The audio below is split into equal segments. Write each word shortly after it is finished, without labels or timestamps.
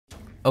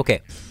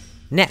Okay,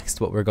 next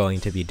what we're going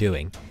to be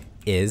doing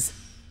is,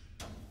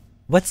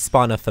 let's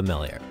spawn a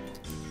familiar.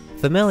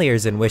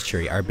 Familiars in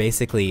Witchery are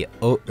basically,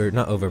 or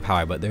not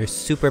overpowered, but they're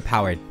super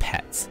powered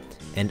pets.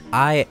 And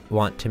I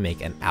want to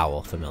make an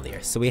owl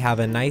familiar. So we have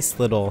a nice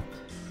little,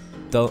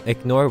 don't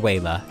ignore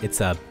Wayla,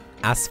 it's a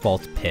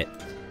asphalt pit.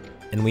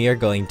 And we are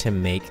going to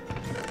make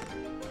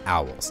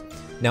owls.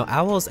 Now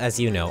owls, as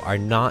you know, are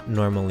not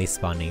normally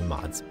spawning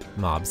mobs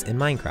in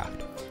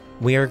Minecraft.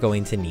 We are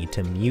going to need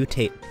to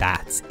mutate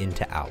bats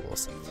into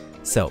owls.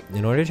 So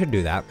in order to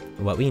do that,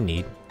 what we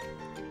need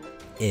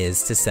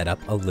is to set up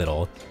a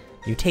little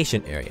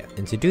mutation area.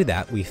 And to do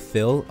that, we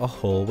fill a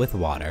hole with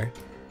water,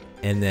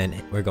 and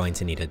then we're going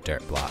to need a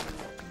dirt block.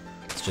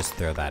 Let's just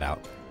throw that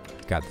out.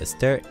 Grab this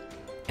dirt,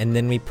 and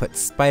then we put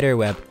spider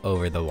web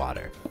over the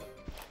water.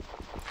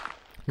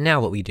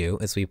 Now what we do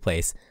is we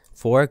place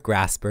 4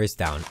 graspers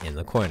down in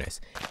the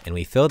corners, and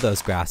we fill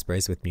those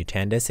graspers with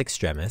Mutandis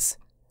extremis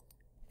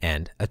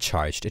and a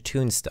charged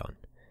attuned stone.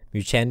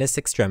 Mutandis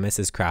extremis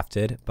is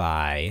crafted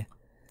by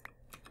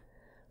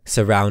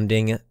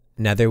surrounding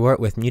netherwort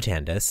with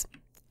Mutandis,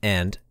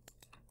 and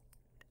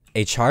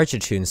a charged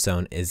attuned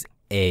stone is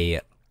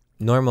a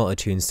normal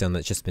attuned stone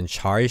that's just been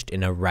charged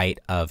in a rite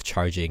of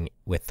charging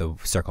with the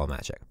circle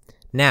magic.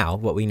 Now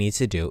what we need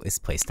to do is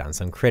place down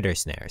some critter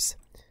snares.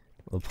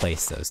 We'll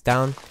place those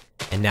down,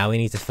 and now we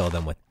need to fill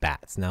them with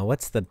bats. Now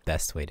what's the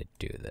best way to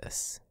do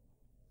this?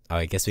 Oh,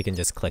 I guess we can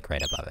just click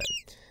right above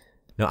it.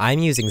 No, I'm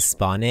using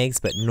spawn eggs,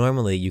 but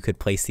normally you could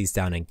place these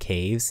down in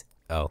caves.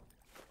 Oh.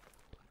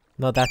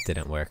 No, that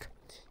didn't work.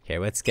 Here,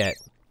 let's get...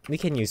 We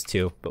can use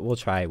 2, but we'll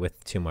try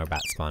with 2 more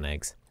bat spawn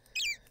eggs.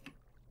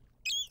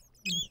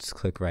 Just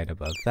click right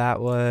above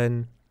that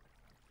one.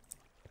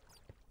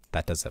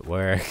 That doesn't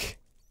work.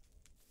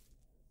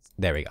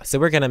 There we go. So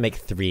we're gonna make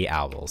 3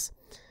 owls.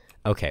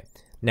 Okay,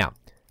 now,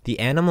 the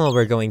animal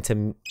we're going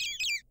to...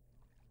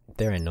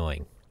 They're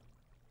annoying.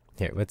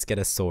 Here, let's get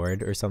a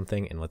sword or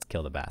something, and let's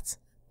kill the bats.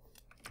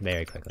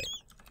 Very quickly.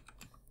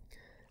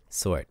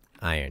 Sword,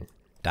 iron,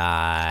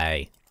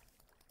 die.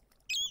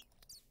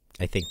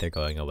 I think they're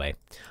going away.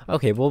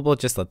 Okay, well, we'll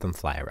just let them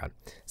fly around.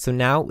 So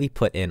now we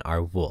put in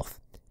our wolf,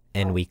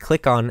 and we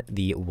click on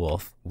the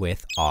wolf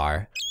with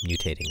our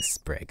mutating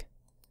sprig.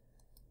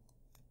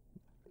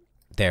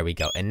 There we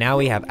go, and now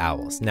we have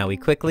owls. Now we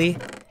quickly,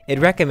 it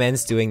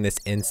recommends doing this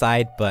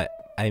inside, but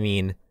I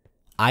mean,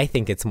 I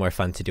think it's more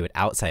fun to do it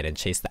outside and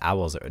chase the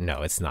owls. Or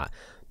no, it's not.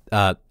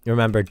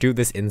 Remember, do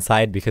this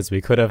inside because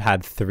we could have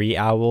had 3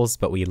 owls,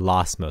 but we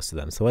lost most of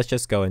them. So let's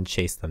just go and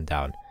chase them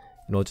down,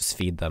 and we'll just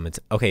feed them.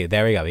 Okay,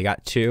 there we go. We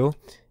got 2.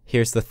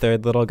 Here's the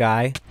 3rd little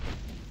guy.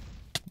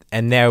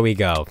 And there we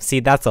go. See,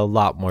 that's a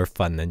lot more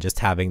fun than just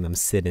having them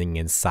sitting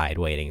inside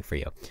waiting for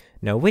you.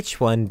 Now, which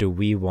one do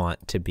we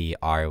want to be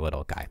our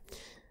little guy?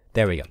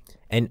 There we go.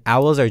 And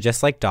owls are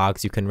just like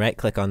dogs. You can right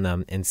click on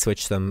them and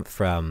switch them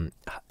from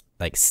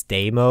like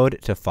stay mode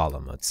to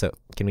follow mode. So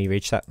can we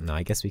reach that? No,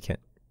 I guess we can't.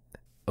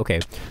 Okay,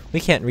 we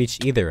can't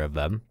reach either of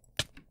them.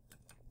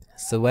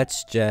 So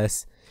let's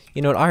just,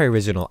 you know what, our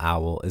original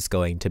owl is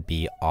going to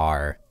be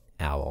our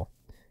owl.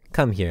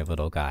 Come here,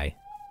 little guy.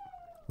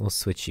 We'll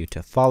switch you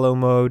to follow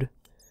mode.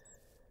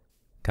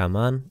 Come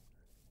on.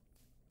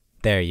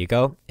 There you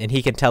go. And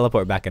he can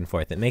teleport back and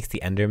forth. It makes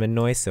the Enderman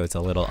noise, so it's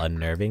a little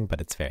unnerving, but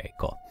it's very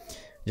cool.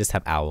 Just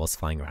have owls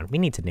flying around. We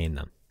need to name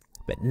them.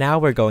 But now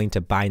we're going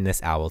to bind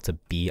this owl to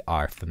be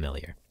our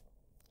familiar.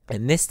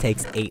 And this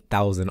takes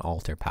 8,000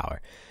 altar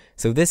power.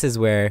 So this is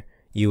where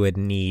you would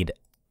need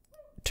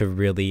to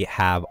really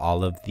have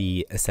all of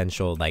the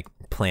essential like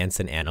plants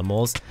and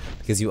animals,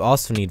 because you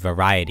also need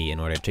variety in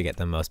order to get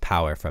the most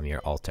power from your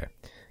altar.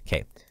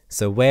 Okay,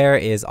 so where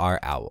is our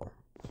owl?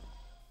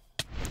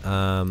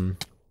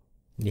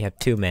 You have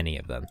too many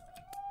of them.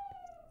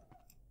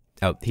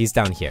 Oh, he's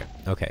down here.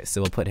 Okay,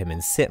 so we'll put him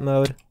in sit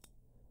mode.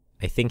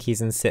 I think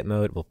he's in sit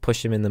mode. We'll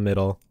push him in the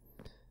middle.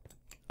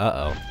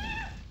 Uh-oh.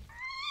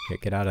 Here,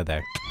 get out of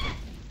there.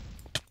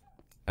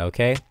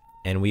 Okay,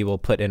 and we will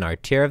put in our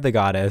Tear of the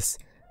Goddess,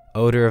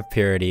 Odor of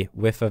Purity,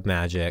 Whiff of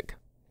Magic,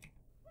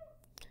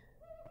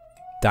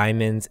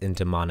 Diamonds, and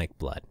Demonic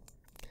Blood.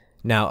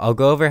 Now, I'll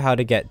go over how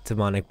to get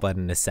Demonic Blood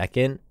in a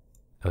second.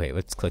 Okay,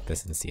 let's click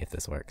this and see if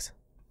this works.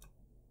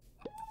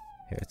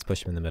 Here, let's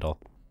push him in the middle.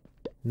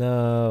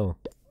 No.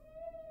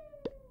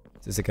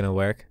 Is it gonna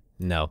work?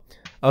 No.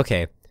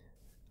 Okay.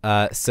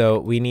 So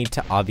we need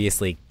to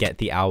obviously get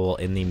the owl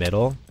in the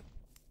middle.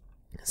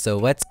 So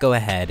let's go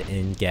ahead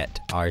and get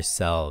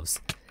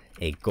ourselves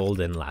a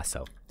golden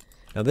lasso.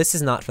 Now this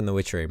is not from the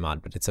Witchery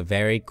mod, but it's a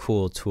very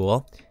cool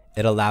tool.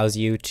 It allows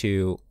you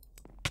to...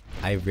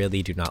 I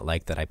really do not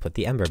like that I put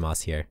the ember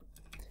moss here.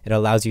 It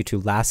allows you to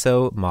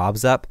lasso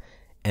mobs up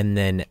and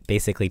then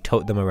basically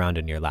tote them around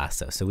in your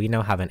lasso. So we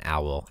now have an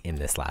owl in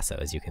this lasso,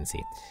 as you can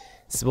see.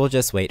 So we'll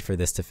just wait for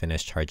this to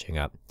finish charging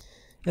up.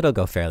 It'll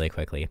go fairly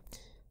quickly.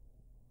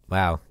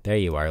 Wow, there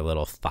you are,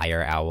 little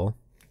fire owl.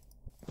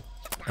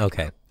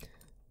 Okay.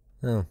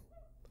 Oh,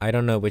 I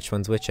don't know which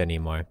one's which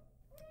anymore.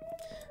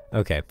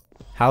 Okay,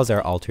 how's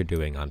our altar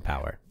doing on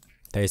power?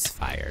 There's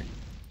fire.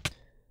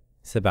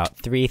 It's about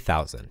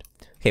 3,000.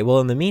 Okay,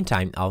 well in the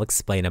meantime, I'll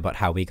explain about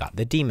how we got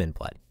the demon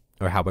blood,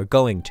 or how we're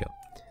going to.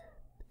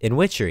 In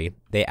Witchery,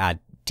 they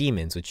add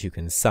demons which you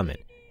can summon,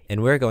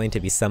 and we're going to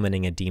be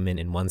summoning a demon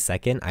in 1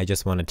 second. I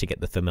just wanted to get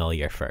the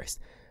familiar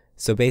first.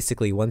 So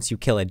basically, once you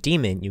kill a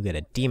demon, you get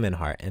a demon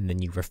heart, and then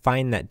you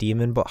refine that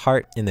demon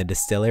heart in the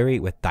distillery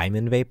with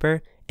diamond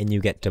vapor, and you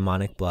get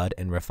demonic blood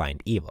and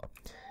refined evil.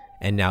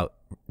 And now,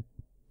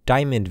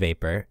 diamond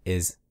vapor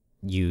is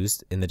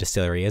used in the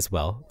distillery as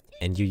well,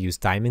 and you use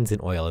diamonds and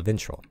oil of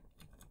Intral.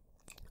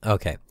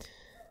 Okay.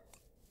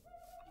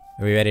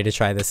 Are we ready to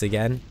try this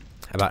again?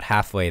 About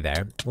halfway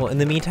there. Well, in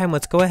the meantime,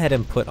 let's go ahead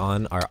and put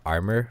on our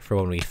armor for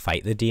when we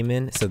fight the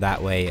demon, so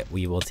that way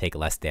we will take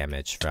less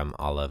damage from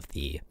all of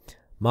the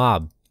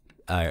not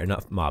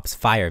mobs,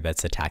 fire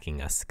that's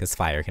attacking us, because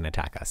fire can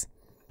attack us.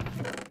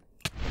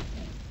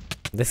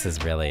 This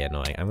is really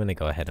annoying. I'm gonna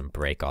go ahead and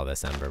break all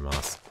this ember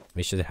moss.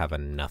 We should have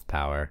enough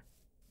power.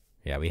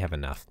 Yeah, we have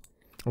enough.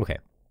 Okay.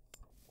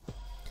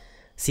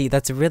 See,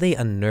 that's really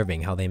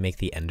unnerving how they make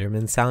the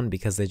Enderman sound,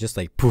 because they just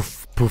like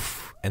poof,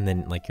 poof, and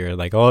then like you're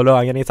like, oh no,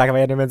 I'm getting attacked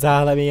by Endermans,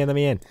 ah, let me in, let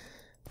me in.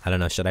 I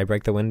don't know, should I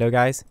break the window,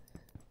 guys?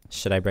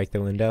 Should I break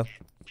the window?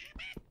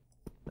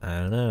 I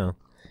don't know.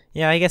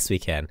 Yeah, I guess we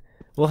can.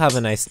 We'll have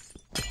a nice...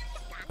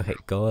 Okay,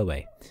 go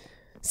away.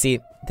 See,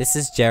 this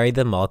is Jerry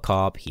the Mall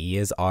Cop. He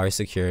is our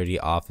security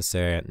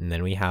officer. And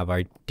then we have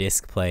our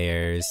disc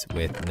players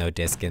with no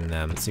disc in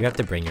them. So you have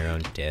to bring your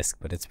own disc,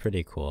 but it's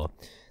pretty cool.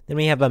 Then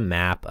we have a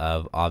map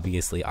of,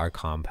 obviously, our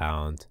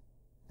compound.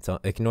 So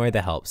ignore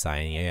the help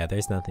sign. Yeah,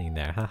 there's nothing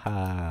there.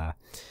 Haha.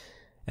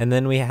 And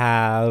then we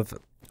have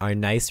our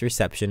nice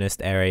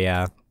receptionist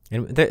area.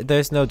 And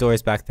there's no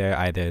doors back there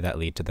either that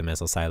lead to the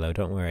missile silo.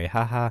 Don't worry.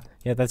 Haha.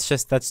 Yeah,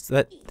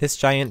 this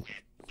giant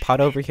pot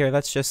over here,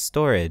 that's just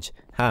storage.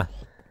 Ha.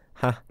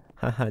 Ha.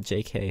 Haha,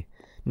 JK.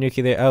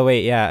 Nuclear. Oh,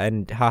 wait, yeah.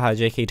 And haha,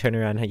 JK, turn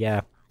around.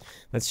 Yeah.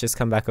 Let's just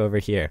come back over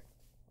here.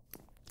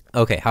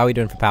 Okay, how are we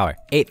doing for power?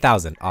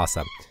 8,000.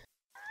 Awesome.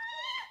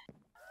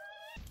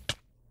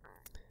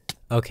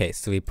 Okay,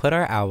 so we put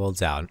our owl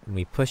down and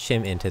we push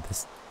him into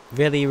this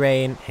really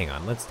rain. Hang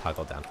on, let's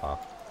toggle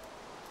downfall.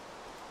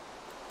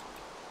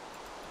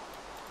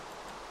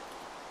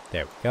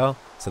 There we go.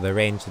 So the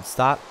rain should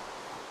stop.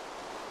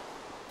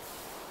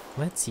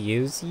 Let's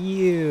use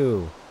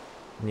you.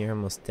 You're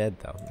almost dead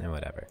though. No,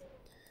 whatever.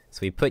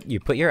 So you put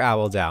your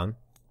owl down.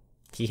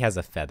 He has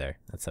a feather.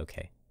 That's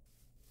okay.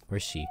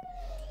 Where's she?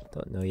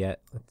 Don't know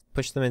yet. Let's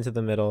push them into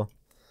the middle.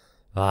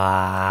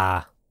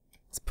 Ah.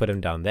 Let's put him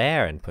down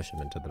there and push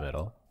him into the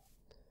middle.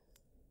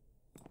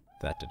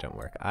 That didn't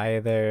work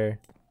either.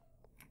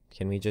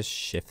 Can we just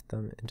shift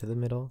them into the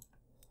middle?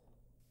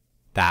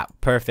 That,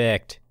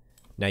 perfect.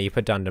 Now you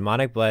put down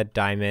demonic blood,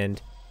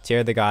 diamond,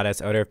 tear of the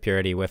goddess, odor of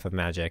purity, whiff of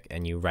magic,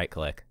 and you right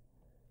click.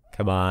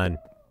 Come on.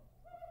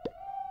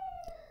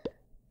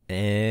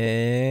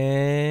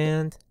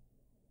 And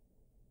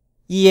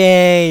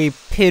yay!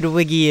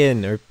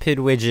 Pidwigian or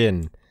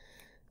Pidwigian.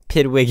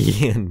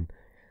 Pidwigian.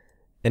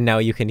 And now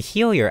you can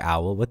heal your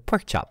owl with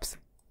pork chops.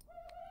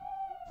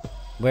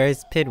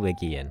 Where's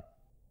Pidwigian?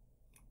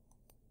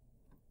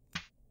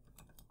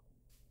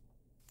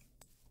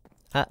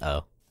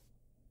 Uh-oh.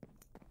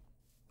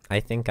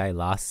 I think I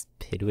lost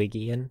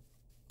Pidwigian.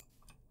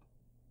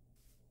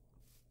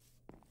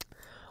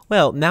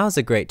 Well, now's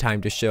a great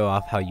time to show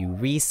off how you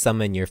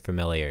re-summon your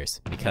familiars,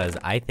 because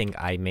I think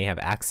I may have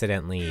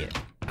accidentally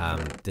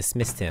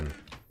dismissed him.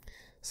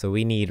 So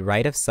we need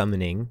Rite of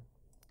Summoning.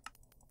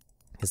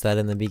 Is that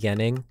in the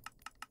beginning?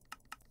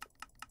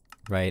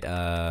 Right,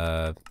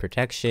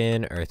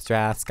 Protection, Earth's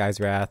Wrath, Sky's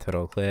Wrath,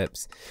 Total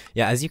Eclipse.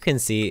 Yeah, as you can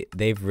see,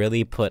 they've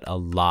really put a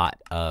lot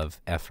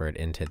of effort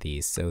into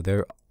these. So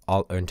they're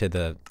all into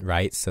the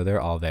rites, so they're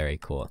all very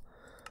cool.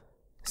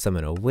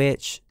 Summon a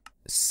witch,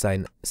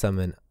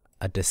 summon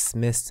a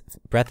dismissed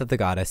Breath of the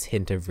Goddess,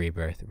 Hint of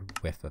Rebirth,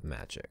 Whiff of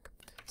Magic.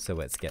 So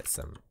let's get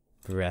some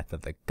Breath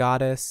of the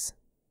Goddess,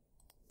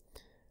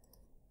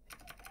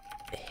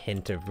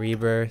 Hint of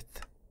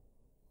Rebirth,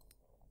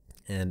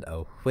 and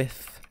a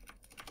whiff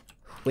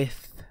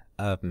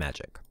of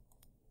magic.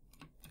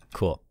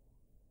 Cool.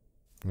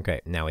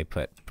 Okay, now we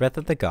put Breath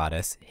of the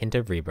Goddess, Hint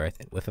of Rebirth,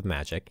 and Whiff of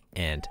Magic,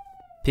 and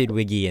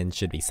Pidwigian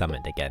should be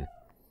summoned again.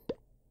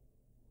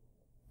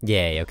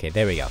 Yay, okay,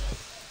 there we go.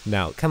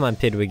 Now, come on,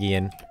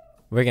 Pidwigian.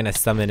 We're gonna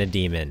summon a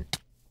demon.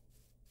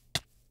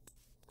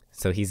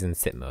 So he's in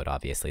sit mode,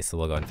 obviously, so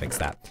we'll go and fix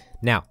that.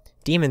 Now,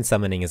 demon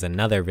summoning is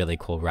another really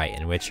cool rite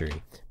in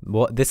Witchery.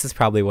 Well, this is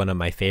probably one of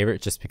my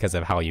favorites just because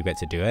of how you get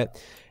to do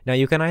it. Now,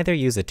 you can either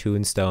use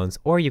attuned stones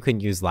or you can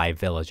use live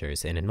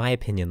villagers, and in my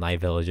opinion,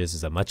 live villagers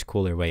is a much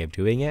cooler way of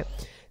doing it.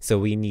 So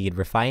we need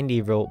refined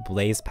evil,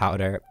 blaze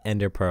powder,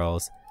 ender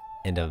pearls,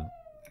 and a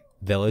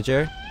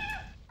villager.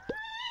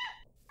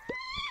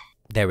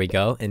 There we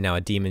go, and now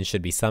a demon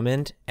should be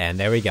summoned, and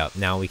there we go.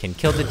 Now we can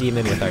kill the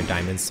demon with our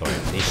diamond sword.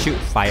 They shoot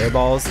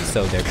fireballs,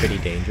 so they're pretty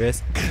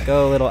dangerous.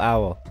 Go, little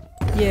owl.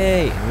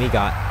 Yay! And we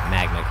got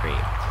magma cream.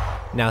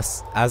 Now,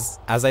 as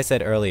I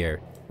said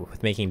earlier,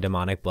 with making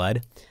demonic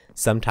blood,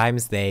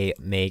 Sometimes they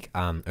make,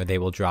 or they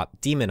will drop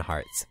demon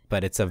hearts,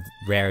 but it's a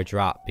rare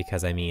drop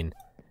because, I mean,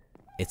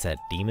 it's a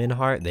demon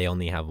heart. They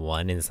only have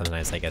one, and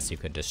sometimes I guess you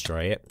could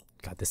destroy it.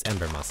 God, this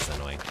ember moss is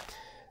annoying.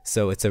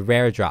 So it's a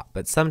rare drop,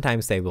 but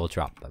sometimes they will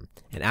drop them.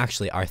 And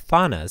actually,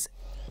 Arthanas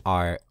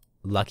are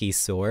lucky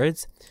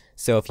swords.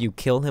 So if you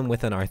kill him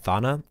with an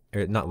Arthana,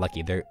 or not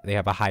lucky, they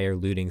have a higher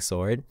looting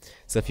sword.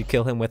 So if you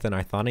kill him with an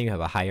Arthana, you have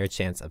a higher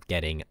chance of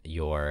getting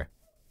your,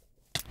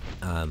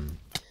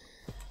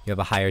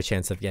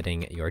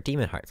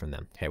 demon heart from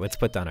them. Okay, let's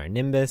put down our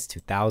Nimbus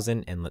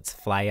 2000 and let's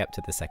fly up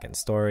to the second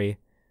story.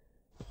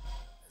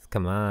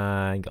 Come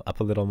on, go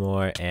up a little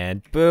more,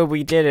 and boom,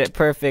 we did it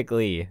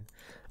perfectly.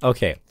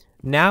 Okay,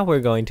 now we're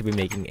going to be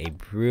making a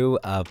brew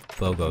of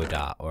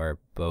Bogoda, or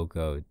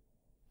Bogoda,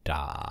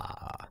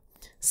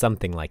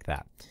 something like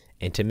that.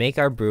 And to make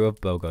our brew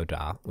of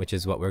Bogoda, which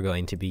is what we're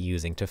going to be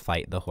using to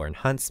fight the Horned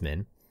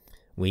Huntsman,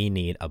 we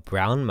need a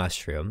brown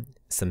mushroom,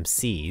 some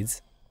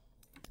seeds,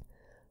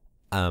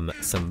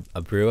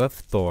 a brew of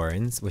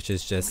thorns, which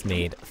is just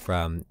made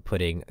from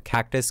putting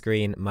cactus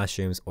green,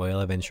 mushrooms, oil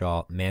of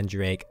entrail,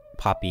 mandrake,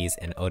 poppies,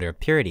 and odor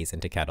purities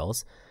into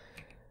kettles,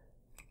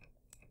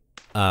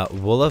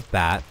 wool of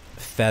bat,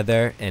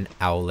 feather, and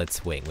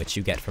owlet's wing, which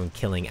you get from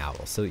killing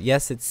owls. So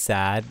yes, it's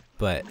sad,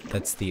 but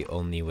that's the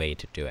only way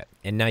to do it.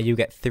 And now you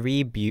get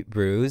 3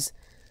 brews,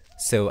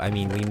 so I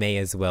mean, we may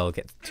as well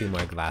get 2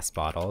 more glass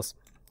bottles.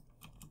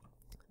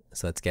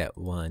 So let's get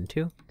 1,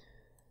 2.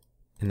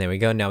 And there we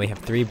go. Now we have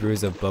 3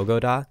 brews of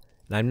Bogoda.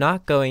 And I'm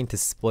not going to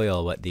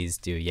spoil what these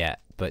do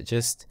yet, but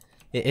just,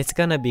 it's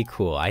gonna be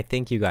cool. I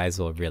think you guys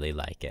will really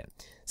like it.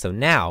 So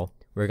now,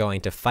 we're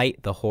going to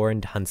fight the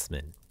Horned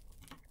Huntsman.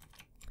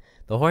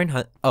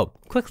 Oh,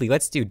 quickly,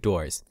 let's do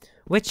doors.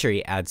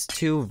 Witchery adds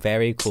 2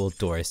 very cool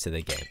doors to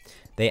the game.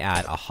 They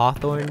add a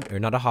hawthorn, or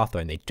not a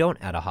hawthorn, they don't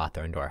add a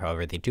hawthorn door,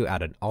 however, they do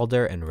add an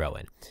alder and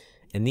rowan.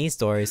 And these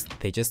doors,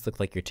 they just look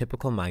like your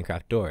typical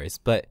Minecraft doors,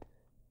 but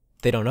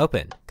they don't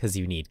open, because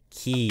you need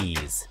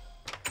keys.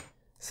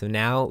 So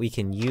now we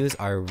can use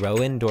our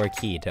rowan door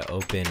key to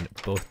open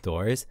both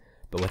doors,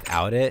 but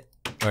without it,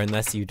 or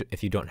unless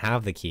if you don't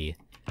have the key,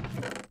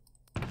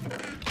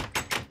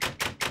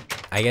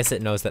 I guess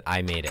it knows that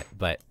I made it,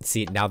 but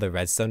see, now the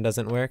redstone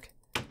doesn't work,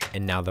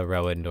 and now the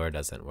rowan door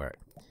doesn't work.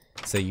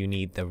 So you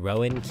need the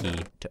rowan key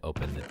to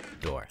open the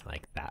door,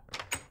 like that.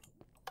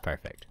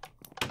 Perfect.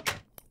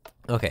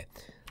 Okay,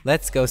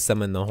 let's go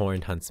summon the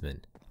Horned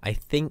Huntsman. I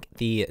think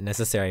the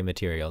necessary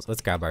materials,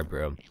 let's grab our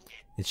broom.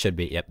 It should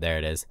be, yep, there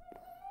it is.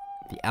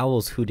 The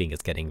owl's hooting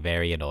is getting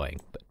very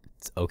annoying, but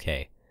it's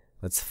okay.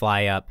 Let's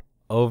fly up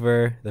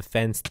over the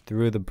fence,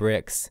 through the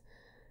bricks,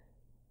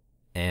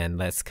 and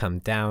let's come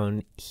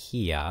down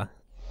here.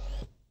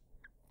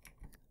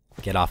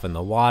 Get off in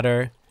the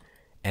water,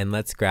 and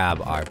let's grab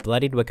our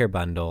bloodied wicker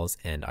bundles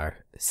and our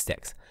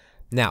sticks.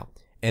 Now,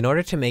 in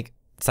order to make,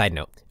 side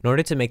note, in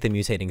order to make the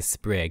mutating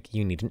sprig,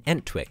 you need an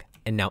ent twig.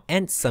 And now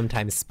ents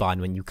sometimes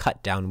spawn when you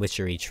cut down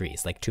witchery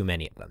trees, like too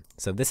many of them.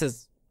 So this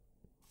is,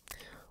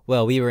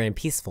 well, we were in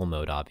peaceful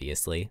mode,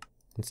 obviously.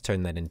 Let's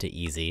turn that into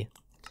easy.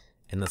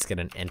 And let's get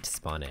an ent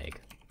spawn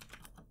egg.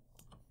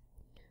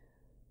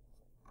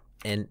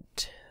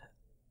 Ent.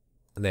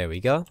 There we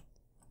go.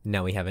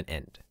 Now we have an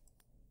ent.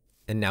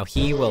 And now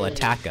he will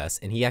attack us,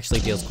 and he actually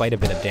deals quite a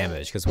bit of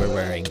damage because we're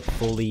wearing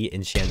fully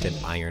enchanted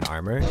iron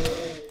armor.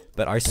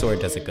 But our sword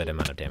does a good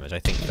amount of damage. I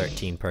think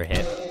 13 per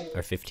hit,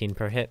 or 15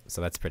 per hit, so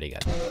that's pretty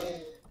good.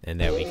 And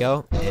there we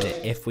go. And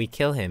if we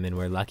kill him and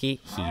we're lucky,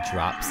 he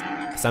drops.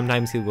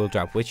 Sometimes he will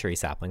drop witchery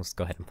saplings. Let's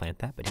go ahead and plant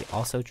that, but he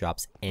also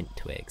drops ent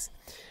twigs.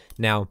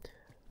 Now,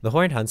 the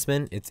Horned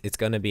Huntsman, it's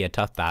going to be a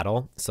tough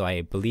battle, so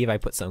I believe I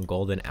put some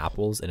golden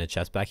apples in a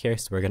chest back here,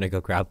 so we're going to go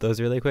grab those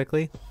really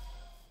quickly.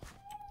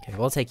 Okay,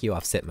 we'll take you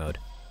off sit mode.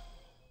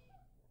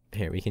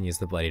 Here, we can use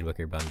the bloodied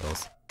wicker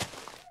bundles.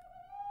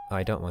 Oh,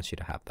 I don't want you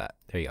to have that.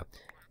 There you go.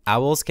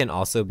 Owls can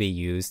also be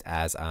used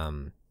as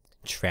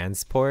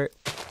transport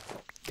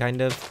kind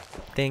of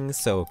things,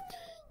 so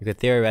you could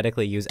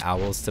theoretically use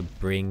owls to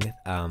bring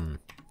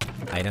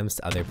items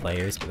to other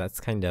players, but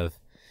that's kind of,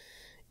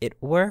 it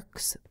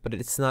works, but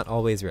it's not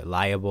always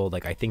reliable.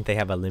 Like, I think they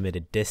have a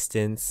limited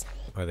distance,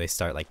 or they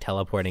start like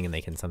teleporting and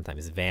they can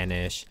sometimes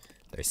vanish.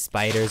 There's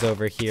spiders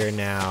over here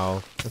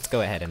now. Let's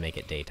go ahead and make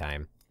it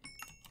daytime.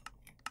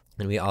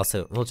 And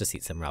we'll just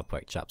eat some raw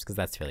pork chops because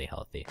that's really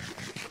healthy.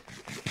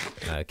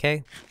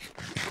 Okay.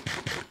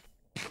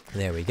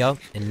 There we go.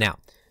 And now,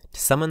 to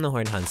summon the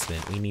Horned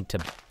Huntsman, we need to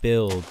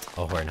build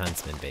a Horned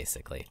Huntsman,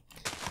 basically.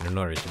 And in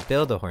order to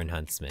build a Horned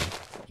Huntsman,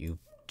 you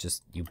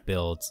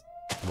build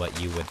what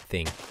you would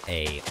think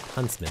a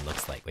huntsman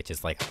looks like, which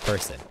is like a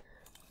person.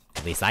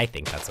 At least I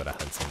think that's what a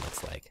huntsman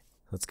looks like.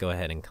 Let's go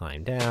ahead and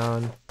climb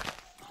down.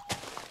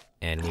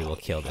 And we will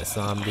kill the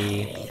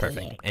zombie.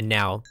 Perfect. And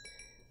now,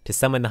 to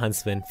summon the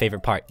huntsman,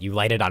 favorite part, you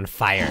light it on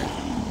fire.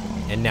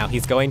 And now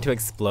he's going to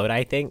explode,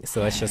 I think,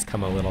 so let's just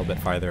come a little bit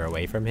farther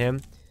away from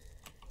him.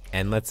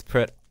 And let's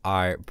put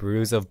our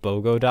brews of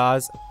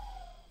bodegas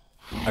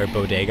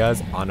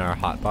on our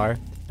hotbar.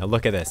 Now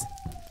look at this.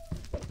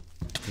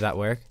 Does that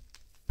work?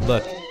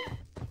 Look.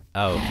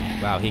 Oh,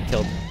 wow, he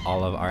killed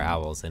all of our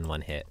owls in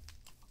one hit.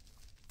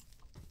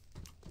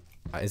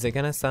 Is it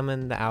gonna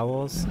summon the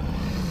owls?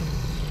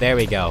 There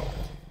we go.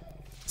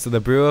 So the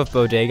Brew of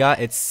Bodega,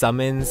 it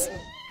summons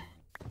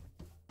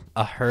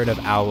a herd of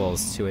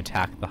owls to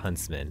attack the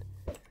huntsman.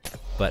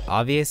 But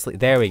obviously,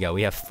 there we go.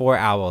 We have 4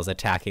 owls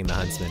attacking the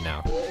huntsman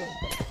now.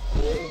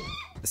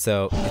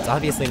 So it's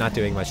obviously not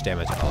doing much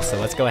damage at all. So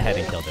let's go ahead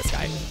and kill this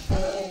guy.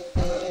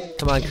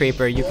 Come on,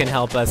 creeper, you can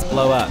help us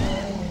blow up.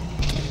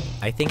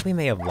 I think we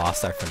may have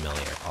lost our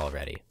familiar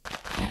already.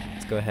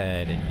 Let's go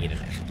ahead and eat a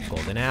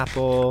golden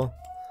apple.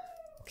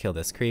 Kill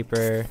this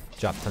creeper.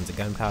 Drop tons of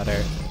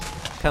gunpowder.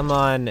 Come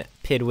on,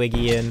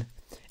 Pidwigian.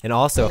 And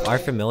also, if our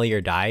familiar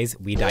dies,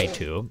 we die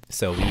too.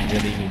 So we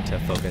really need to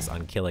focus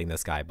on killing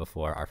this guy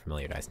before our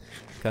familiar dies.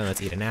 Come on,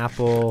 let's eat an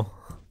apple.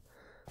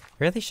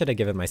 Really should have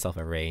given myself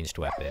a ranged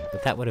weapon,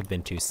 but that would have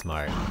been too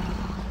smart.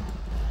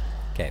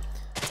 Okay,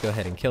 let's go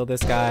ahead and kill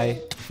this guy.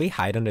 If we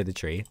hide under the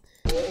tree...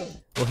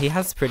 Well, he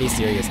has pretty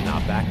serious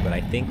knockback, but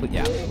I think,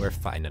 yeah, we're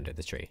fine under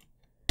the tree.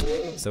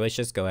 So let's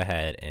just go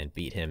ahead and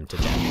beat him to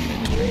death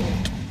under the tree.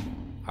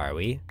 Are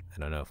we? I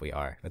don't know if we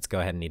are. Let's go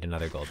ahead and eat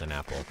another golden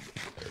apple.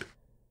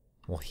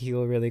 We'll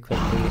heal really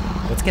quickly.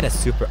 Let's get a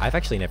super... I've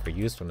actually never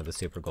used one of the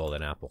super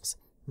golden apples.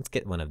 Let's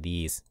get one of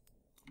these.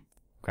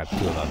 Grab 2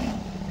 of them.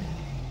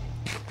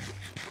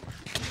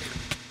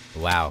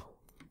 Wow.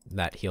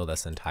 That healed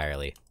us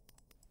entirely.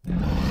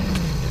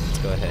 Let's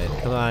go ahead.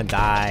 Come on,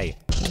 die!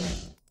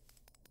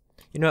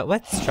 You know what?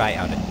 Let's try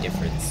out a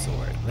different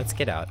sword. Let's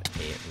get out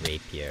a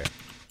rapier.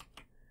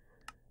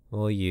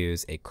 We'll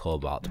use a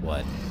cobalt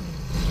one.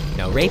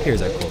 Now,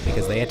 rapiers are cool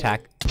because they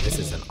attack... This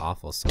is an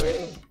awful sword.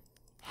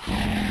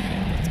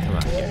 Let's come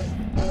out here.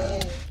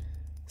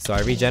 So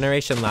our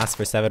regeneration lasts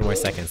for 7 more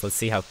seconds. Let's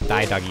see how...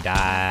 Die, doggy,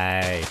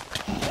 die!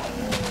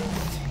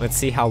 Let's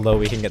see how low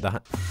we can get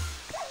the...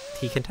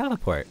 He can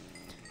teleport.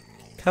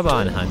 Come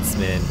on,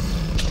 huntsman.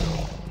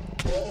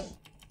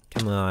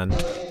 Come on.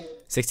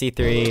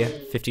 63,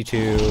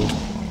 52,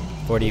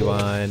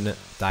 41,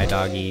 die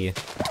doggy.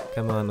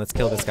 Come on, let's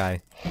kill this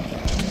guy.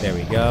 There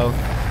we go.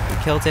 We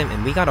killed him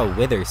and we got a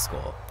wither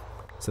skull.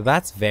 So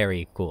that's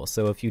very cool.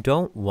 So if you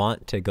don't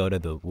want to go to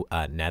the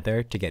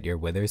nether to get your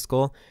wither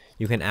skull,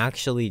 you can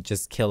actually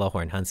just kill a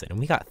horned huntsman. And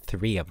we got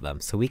 3 of them,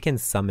 so we can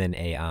summon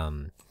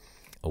a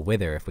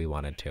wither if we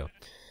wanted to.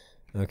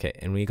 Okay,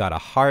 and we got a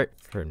heart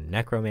for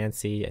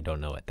necromancy. I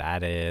don't know what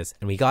that is.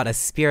 And we got a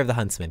spear of the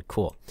huntsman.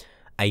 Cool.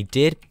 I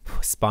did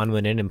spawn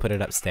one in and put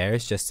it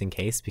upstairs just in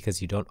case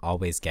because you don't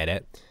always get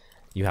it.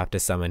 You have to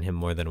summon him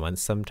more than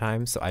once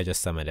sometimes, so I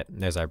just summoned it.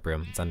 There's our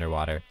broom. It's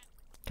underwater.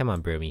 Come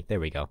on, Broomy.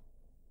 There we go.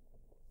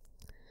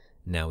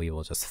 Now we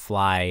will just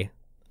fly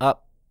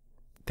up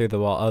through the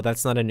wall. Oh,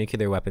 that's not a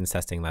nuclear weapons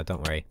testing lab.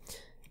 Don't worry.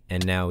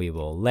 And now we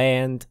will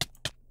land.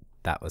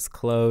 That was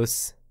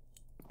close.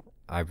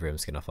 Our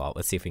broom's gonna fall.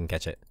 Let's see if we can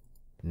catch it.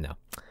 No.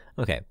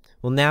 Okay.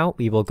 Well, now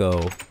we will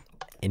go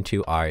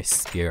into our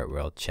spirit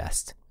world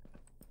chest.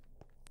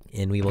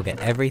 And we will get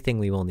everything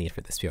we will need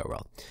for the spirit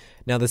world.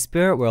 Now, the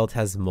spirit world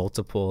has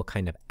multiple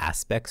kind of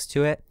aspects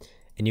to it.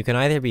 And you can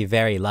either be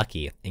very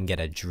lucky and get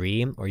a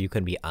dream, or you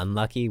can be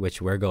unlucky,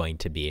 which we're going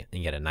to be,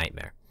 and get a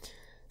nightmare.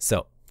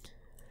 So,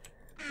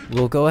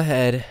 we'll go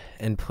ahead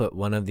and put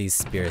one of these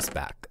spears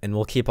back. And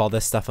we'll keep all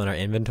this stuff on our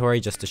inventory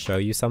just to show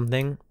you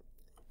something.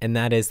 And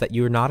that is that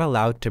you're not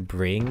allowed to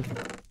bring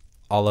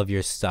all of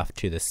your stuff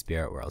to the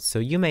spirit world. So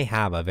you may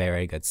have a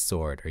very good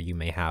sword, or you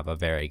may have a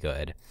very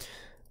good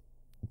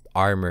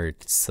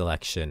armored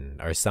selection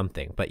or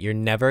something, but you're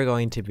never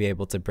going to be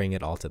able to bring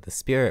it all to the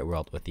spirit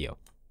world with you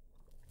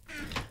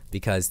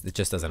because it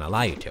just doesn't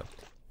allow you to.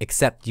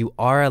 Except you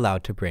are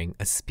allowed to bring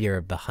a spear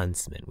of the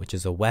huntsman, which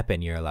is a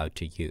weapon you're allowed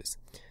to use.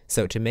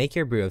 So to make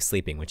your brew of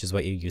sleeping, which is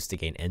what you use to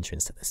gain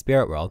entrance to the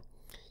spirit world,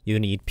 you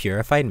need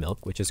purified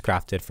milk, which is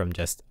crafted from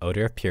just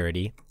odor of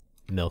purity,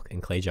 milk,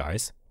 and clay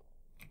jars.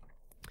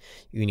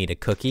 You need a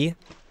cookie,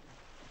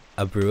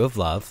 a brew of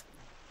love,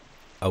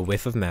 a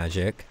whiff of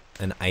magic,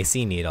 an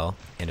icy needle,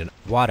 and a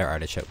water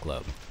artichoke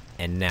globe.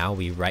 And now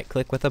we right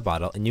click with a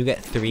bottle and you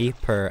get 3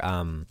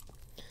 per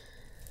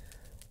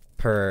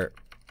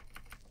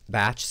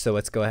batch. So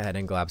let's go ahead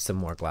and grab some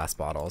more glass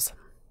bottles.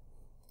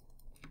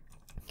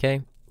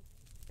 Okay.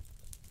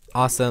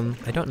 Awesome.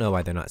 I don't know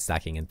why they're not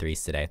stacking in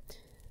 3s today.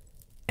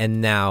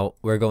 And now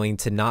we're going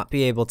to not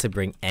be able to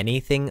bring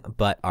anything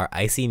but our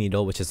icy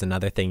needle, which is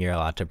another thing you're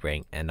allowed to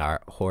bring, and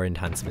our horned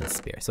huntsman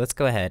spear. So let's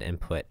go ahead and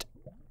put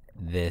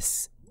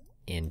this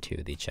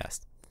into the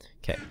chest.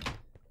 Okay,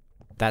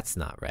 that's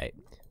not right.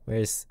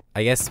 Where's,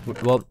 I guess,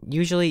 well,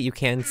 usually you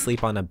can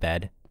sleep on a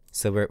bed,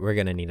 so we're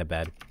gonna need a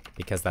bed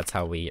because that's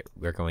how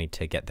we're going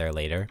to get there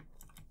later.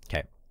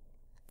 Okay,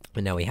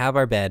 and now we have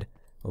our bed.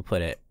 We'll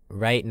put it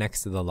right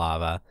next to the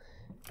lava.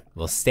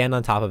 We'll stand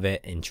on top of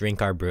it and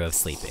drink our brew of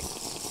sleeping.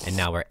 And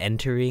now we're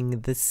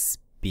entering the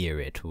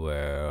spirit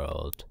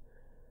world.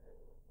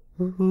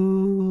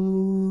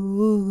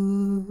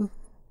 Ooh.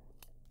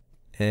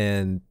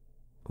 And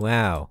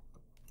wow.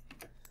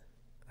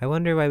 I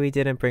wonder why we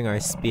didn't bring our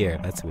spear.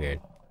 That's weird.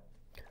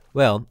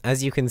 Well,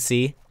 as you can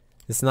see,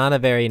 It's not a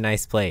very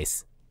nice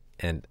place.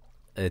 And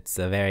it's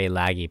a very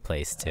laggy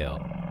place too.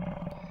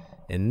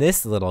 And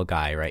this little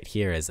guy right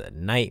here is a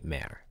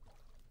nightmare.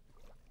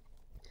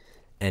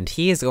 And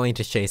he is going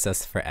to chase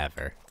us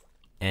forever.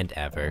 And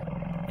ever.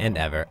 And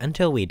ever.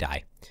 Until we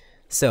die.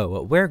 So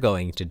what we're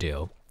going to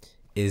do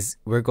is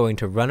we're going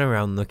to run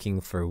around looking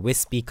for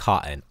wispy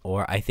cotton.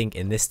 Or I think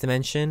in this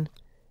dimension,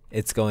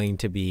 it's going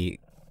to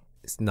be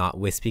not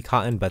wispy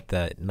cotton, but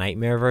the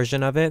nightmare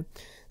version of it.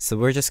 So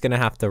we're just going to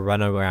have to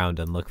run around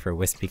and look for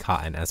wispy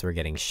cotton as we're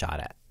getting shot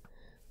at.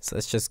 So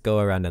let's just go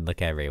around and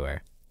look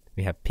everywhere.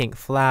 We have pink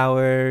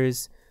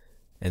flowers,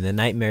 and the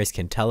nightmares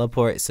can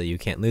teleport so you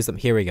can't lose them.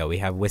 Here we go, we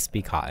have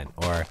wispy cotton,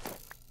 or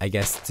I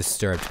guess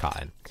disturbed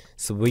cotton.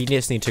 So we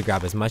just need to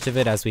grab as much of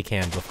it as we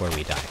can before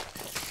we die.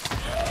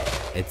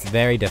 It's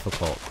very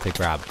difficult to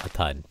grab a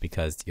ton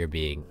because you're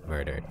being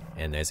murdered,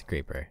 and there's a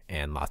creeper,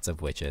 and lots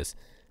of witches.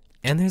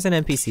 And there's an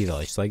NPC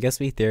village, so I guess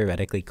we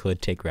theoretically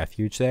could take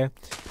refuge there,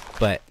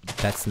 but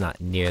that's not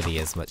nearly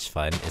as much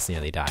fun as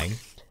nearly dying.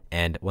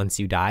 And once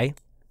you die,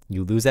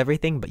 you lose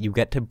everything, but you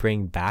get to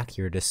bring back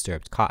your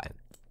disturbed cotton.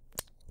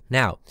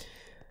 Now,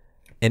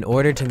 in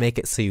order to make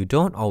it so you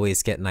don't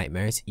always get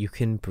nightmares, you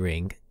can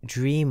bring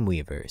dream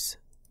weavers,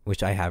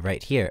 which I have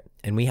right here.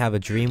 And we have a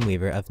dream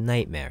weaver of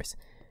nightmares.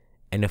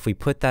 And if we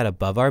put that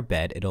above our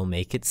bed, it'll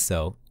make it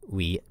so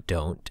we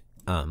don't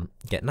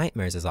get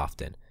nightmares as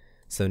often.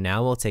 So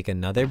now we'll take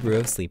another brew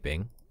of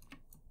sleeping,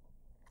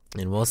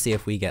 and we'll see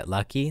if we get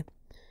lucky,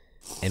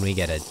 and we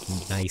get a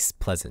nice,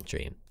 pleasant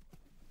dream.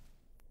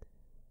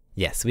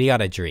 Yes, we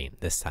got a dream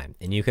this time,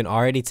 and you can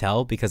already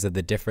tell because of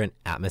the different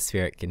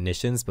atmospheric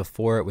conditions.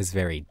 Before it was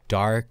very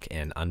dark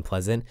and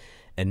unpleasant,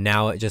 and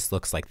now it just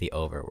looks like the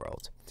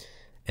overworld.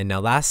 And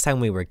now last time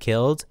we were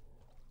killed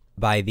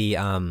by the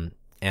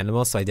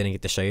animals, so I didn't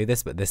get to show you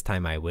this, but this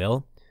time I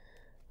will.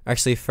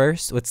 Actually,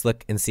 first, let's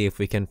look and see if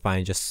we can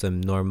find just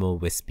some normal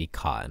wispy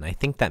cotton. I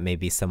think that may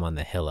be some on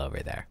the hill over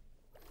there.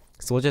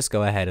 So we'll just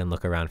go ahead and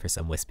look around for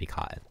some wispy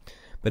cotton.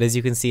 But as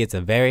you can see, it's a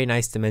very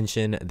nice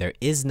dimension. There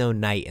is no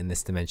night in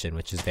this dimension,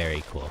 which is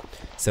very cool.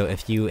 So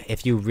if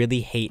you really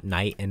hate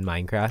night in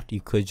Minecraft,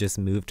 you could just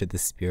move to the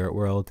spirit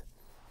world.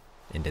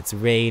 And it's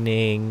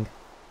raining.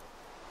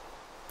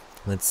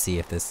 Let's see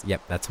if this,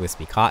 yep, that's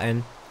wispy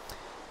cotton.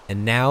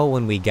 And now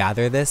when we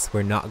gather this,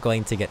 we're not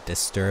going to get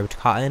disturbed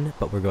cotton,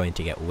 but we're going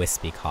to get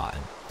wispy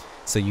cotton.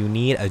 So you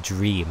need a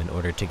dream in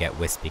order to get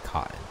wispy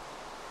cotton.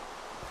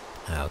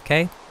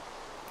 Okay.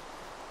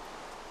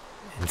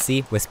 And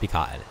see, wispy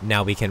cotton.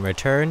 Now we can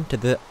return to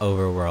the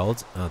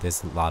overworld. Oh,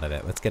 there's a lot of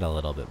it. Let's get a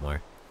little bit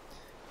more.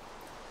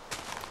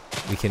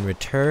 We can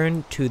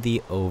return to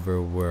the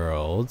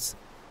overworld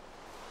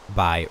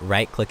by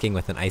right-clicking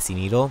with an icy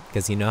needle,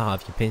 because you know how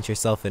if you pinch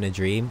yourself in a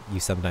dream, you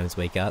sometimes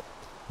wake up.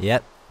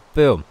 Yep.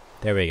 Boom.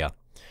 There we go.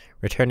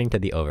 Returning to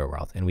the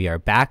overworld, and we are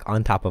back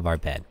on top of our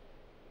bed.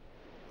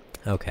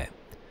 Okay.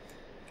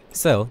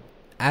 So,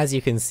 as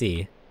you can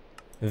see,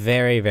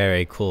 very,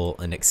 very cool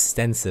and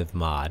extensive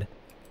mod.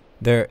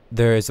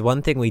 There's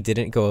one thing we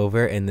didn't go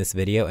over in this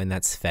video, and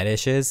that's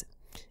fetishes.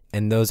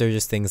 And those are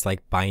just things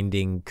like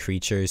binding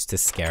creatures to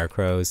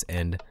scarecrows,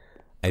 and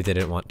I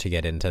didn't want to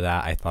get into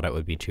that. I thought it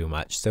would be too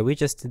much. So we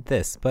just did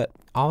this. But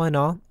all in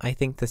all, I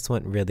think this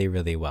went really,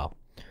 really well.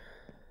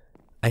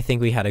 I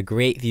think we had a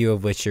great view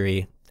of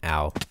Witchery.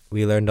 Ow.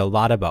 We learned a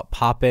lot about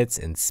poppets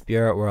and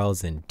spirit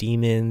worlds and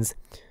demons.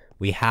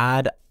 We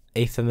had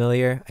a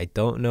familiar. I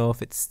don't know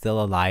if it's still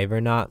alive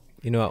or not.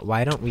 You know what?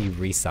 Why don't we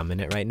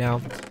resummon it right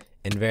now?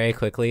 And very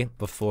quickly,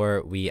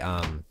 before we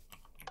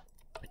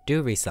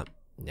do resummon.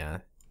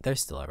 Yeah, they're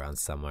still around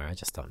somewhere. I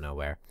just don't know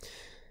where.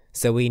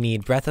 So we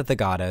need Breath of the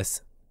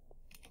Goddess.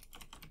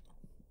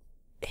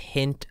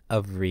 Hint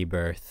of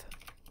Rebirth.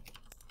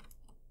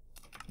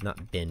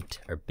 Not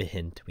bint or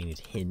bint, we need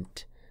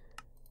hint.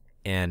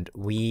 And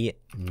we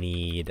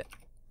need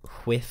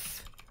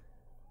whiff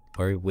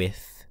or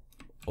whiff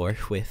or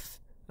whiff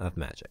of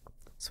magic.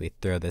 So we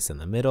throw this in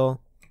the middle.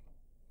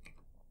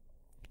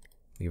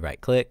 We right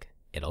click,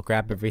 it'll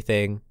grab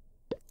everything.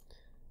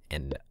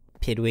 And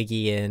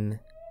Pidwiggy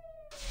in.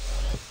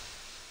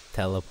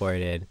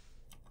 Teleported.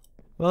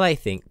 Well, I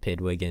think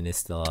Pidwiggen is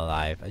still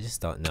alive. I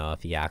just don't know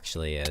if he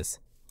actually is.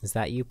 Is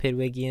that you,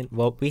 Pidwiggian?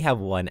 Well, we have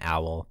one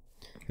owl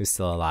who's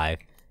still alive.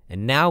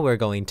 And now we're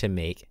going to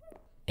make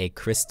a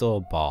crystal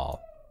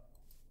ball.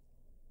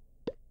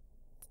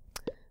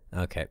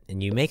 Okay,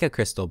 and you make a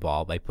crystal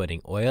ball by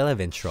putting oil of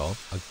Intral,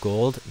 a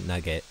gold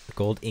nugget,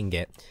 gold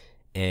ingot,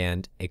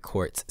 and a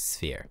quartz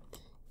sphere.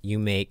 You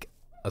make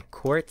a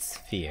quartz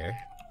sphere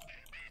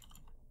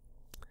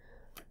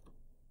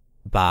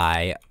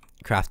by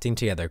crafting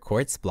together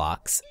quartz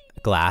blocks,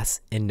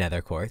 glass, and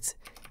nether quartz,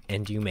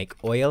 and you make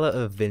oil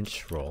of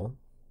Intral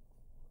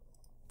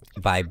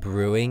by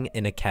brewing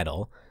in a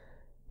kettle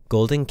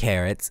golden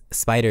carrots,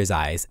 spider's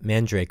eyes,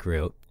 mandrake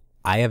root,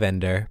 eye of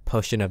ender,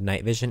 potion of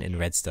night vision, and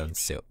redstone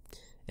soup.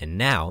 And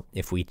now,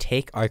 if we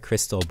take our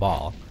crystal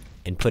ball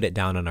and put it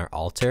down on our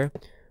altar,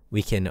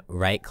 we can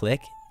right click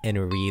and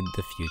read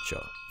the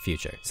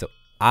future. So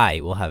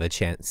I will have a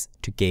chance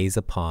to gaze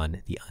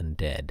upon the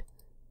undead.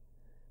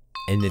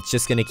 And it's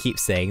just gonna keep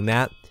saying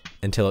that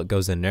until it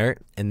goes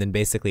inert. And then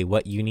basically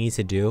what you need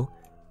to do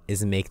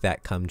is make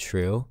that come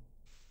true.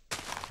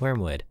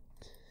 Wormwood.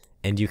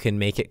 And you can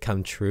make it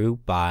come true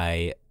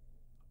by,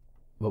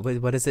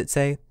 what does it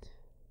say?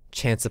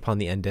 Chance upon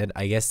the undead.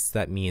 I guess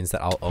that means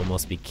that I'll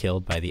almost be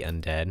killed by the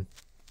undead.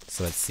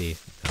 So let's see.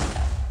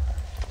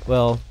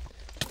 Well,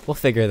 we'll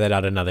figure that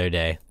out another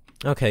day.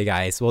 Okay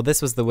guys, well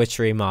this was the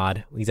Witchery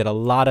mod. We did a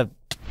lot of...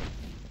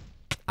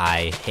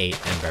 I hate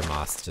Ember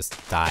Moss,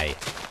 just die.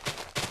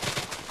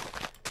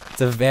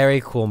 It's a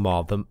very cool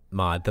mod.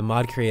 The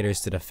mod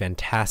creators did a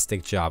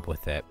fantastic job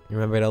with it.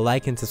 Remember to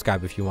like and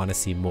subscribe if you want to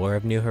see more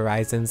of New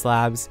Horizons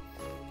Labs.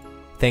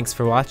 Thanks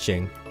for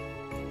watching.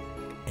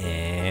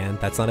 And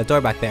that's not a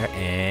door back there.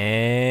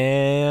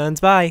 And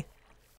bye!